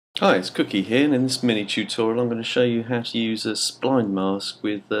Hi, it's Cookie here, and in this mini tutorial I'm going to show you how to use a spline mask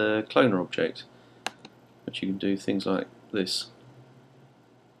with a cloner object, which you can do things like this.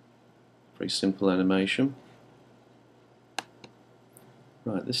 Very simple animation.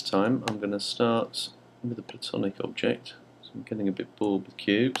 Right, this time I'm going to start with a platonic object. So I'm getting a bit bored with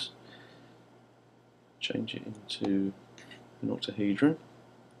cubes. Change it into an octahedron.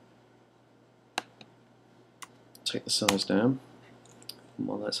 Take the size down. And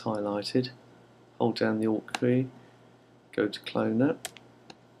while that's highlighted, hold down the Alt key, go to cloner,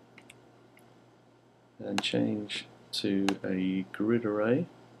 and change to a grid array.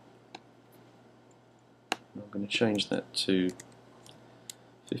 I'm going to change that to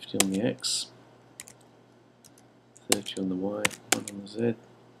 50 on the X, 30 on the Y, 1 on the Z.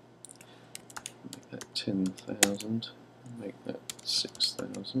 Make that 10,000, make that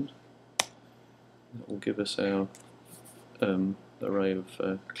 6,000. That will give us our array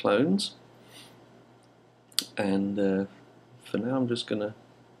of clones. And for now I'm just going to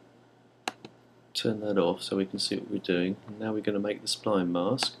turn that off so we can see what we're doing. And now we're going to make the spline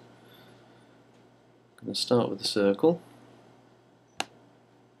mask. I'm going to start with a circle,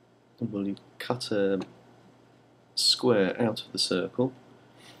 and we'll cut a square out of the circle.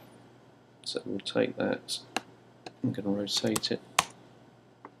 So we'll take that, I'm going to rotate it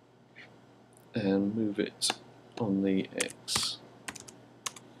and move it on the X.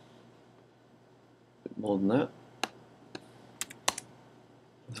 A bit more than that.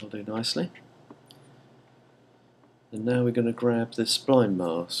 That'll do nicely. And now we're going to grab the spline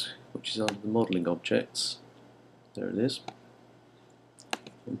mask, which is under the modelling objects. There it is.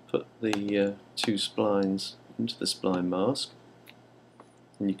 And put the two splines into the spline mask.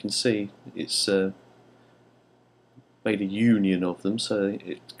 And you can see it's made a union of them, so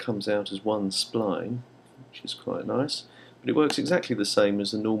it comes out as one spline, which is quite nice. But it works exactly the same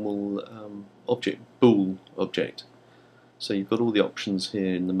as a normal bool object. So you've got all the options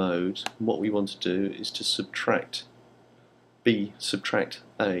here in the mode, and what we want to do is to subtract B subtract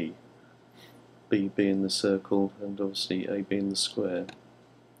A, B being the circle and obviously A being the square,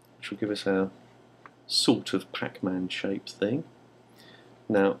 which will give us our sort of Pac-Man shape thing.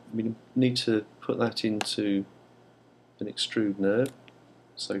 Now we need to put that into an extrude nerve,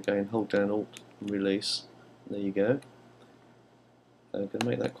 so again hold down Alt and release, and there you go. I'm going to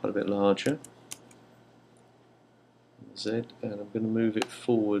make that quite a bit larger, Z, and I'm going to move it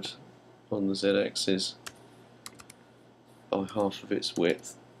forward on the Z axis by half of its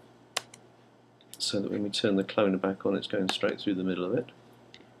width, so that when we turn the cloner back on it's going straight through the middle of it.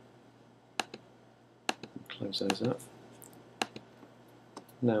 Close those up.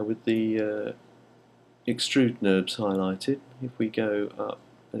 Now with the extrude NURBS highlighted, if we go up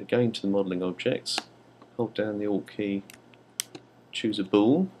and again to the modelling objects, hold down the Alt key, choose a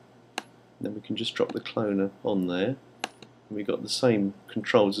bool, then we can just drop the cloner on there, and we've got the same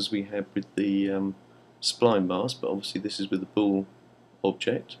controls as we had with the spline mask, but obviously this is with the bool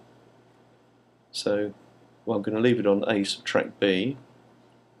object. So well, I'm going to leave it on A subtract B,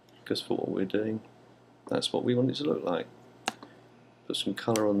 because for what we're doing that's what we want it to look like. Put some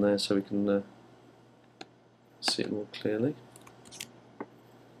colour on there so we can see it more clearly,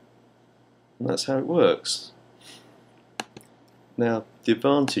 and that's how it works. Now the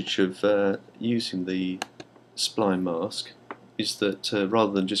advantage of using the spline mask is that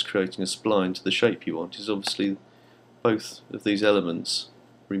rather than just creating a spline to the shape you want, is obviously both of these elements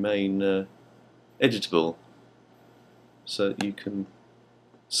remain editable, so that you can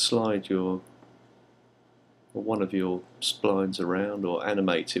slide one of your splines around or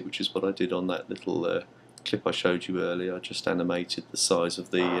animate it, which is what I did on that little clip I showed you earlier. I just animated the size of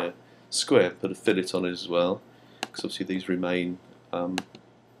the square, put a fillet on it as well, because obviously these remain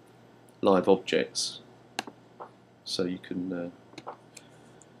live objects, so you can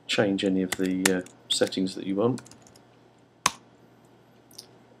change any of the settings that you want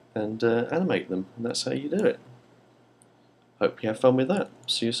and animate them, and that's how you do it. Hope you have fun with that.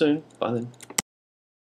 See you soon. Bye then.